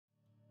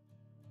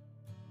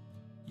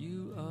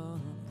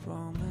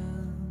promise.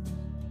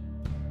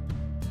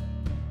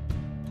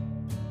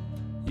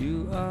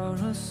 You are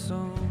a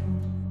song,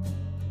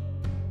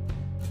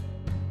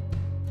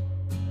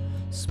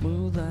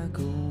 smooth like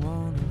a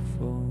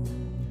waterfall,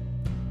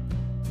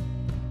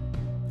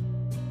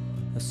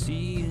 a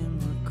sea in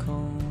the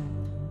calm.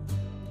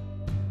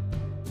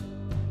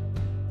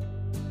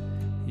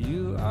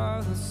 You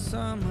are the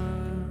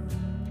summer,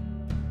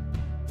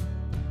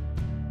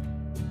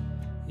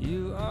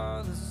 you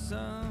are the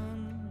sun.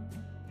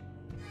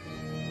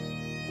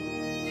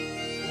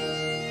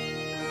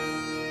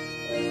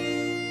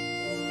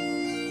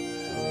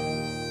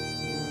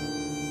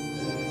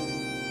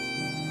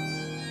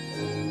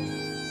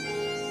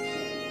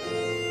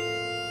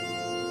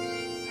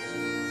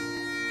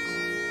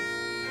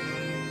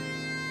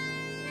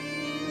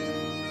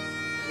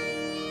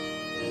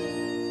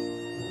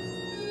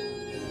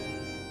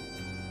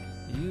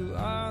 You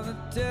are the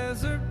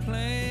desert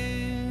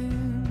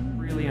plain,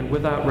 Freely and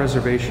without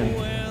reservation,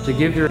 to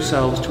give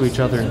yourselves to each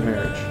other in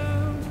marriage.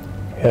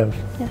 Have.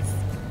 Yes.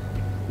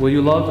 Will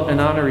you love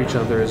and honor each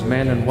other as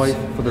man and wife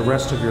for the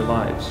rest of your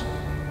lives?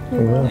 We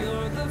will.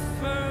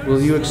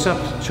 Will you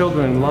accept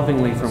children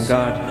lovingly from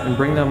God and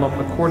bring them up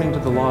according to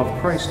the law of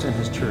Christ and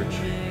His church?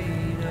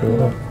 We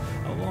will.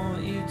 I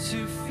want you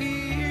to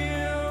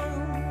feel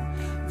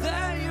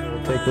that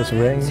you're Take this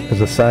ring as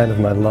a sign of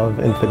my love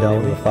and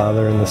fidelity to the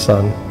Father and the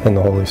Son and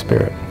the Holy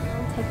Spirit.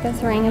 Take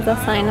this ring as a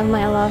sign of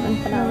my love and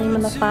fidelity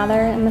with the Father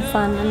and the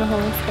Son and the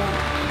Holy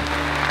Spirit.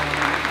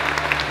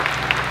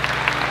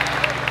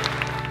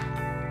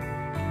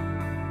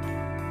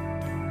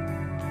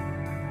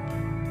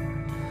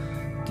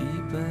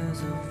 deep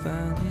as a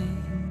valley,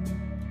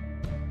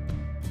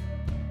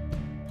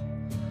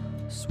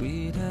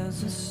 sweet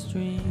as a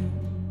stream,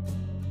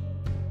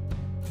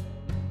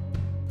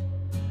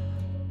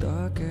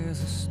 dark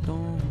as a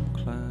storm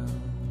cloud,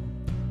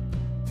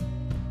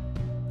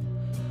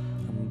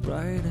 and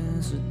bright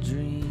as a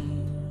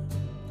dream.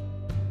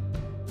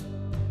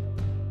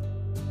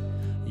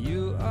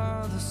 You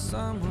are the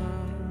summer,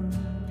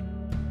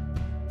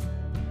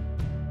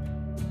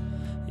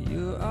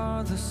 you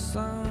are the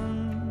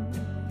sun.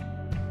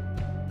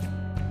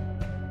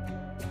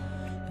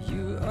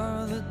 You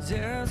are the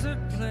desert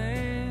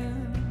plain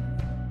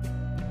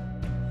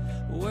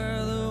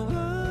where the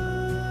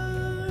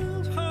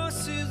wild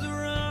horses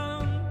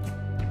run.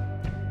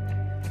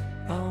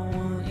 I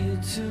want you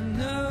to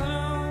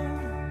know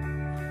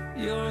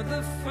you're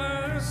the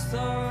first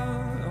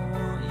thought. I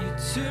want you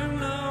to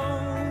know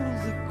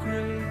the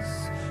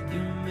grace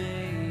you're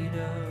made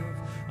of.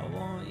 I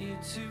want you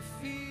to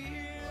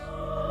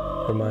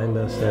feel. Remind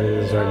us that it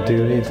is our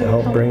duty to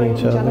help bring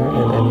each other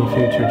and any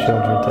future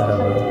children to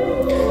heaven.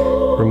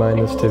 Remind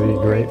us to be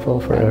grateful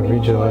for every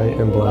joy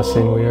and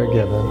blessing we are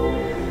given.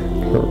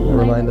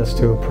 Remind us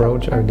to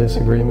approach our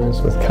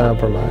disagreements with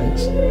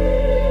compromise.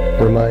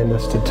 Remind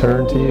us to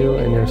turn to you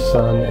and your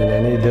Son in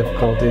any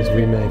difficulties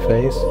we may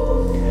face.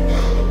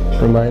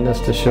 Remind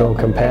us to show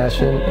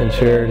compassion and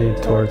charity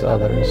towards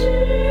others.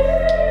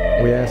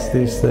 We ask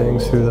these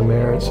things through the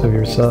merits of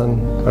your Son,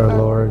 our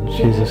Lord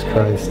Jesus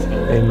Christ.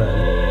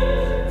 Amen.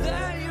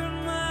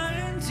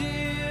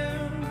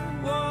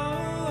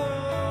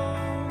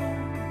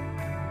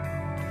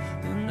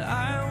 And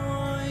I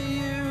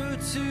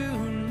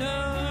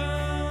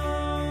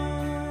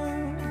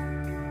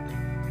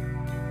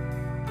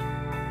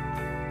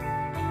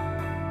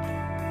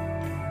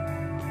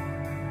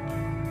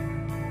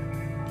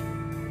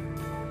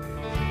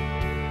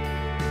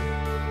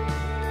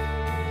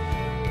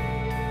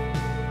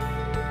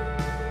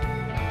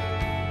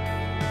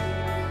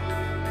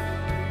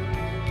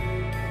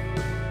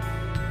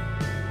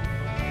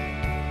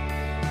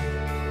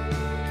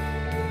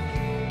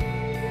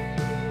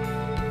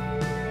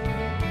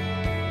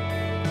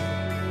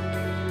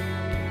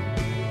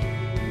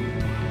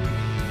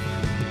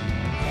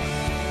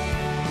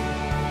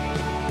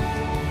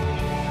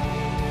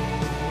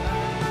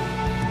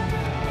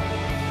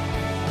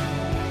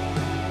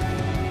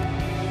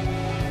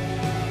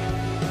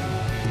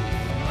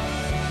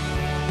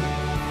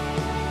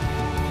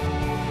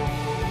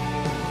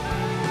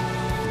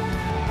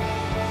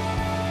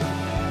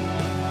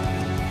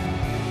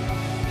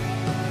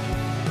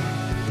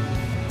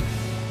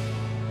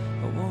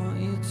want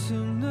you to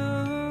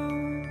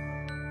know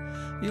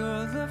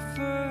you're the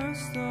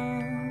first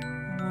thought.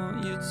 I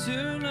want you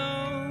to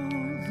know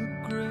the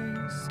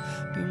grace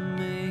you're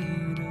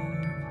made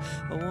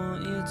of. I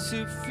want you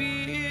to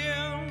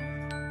feel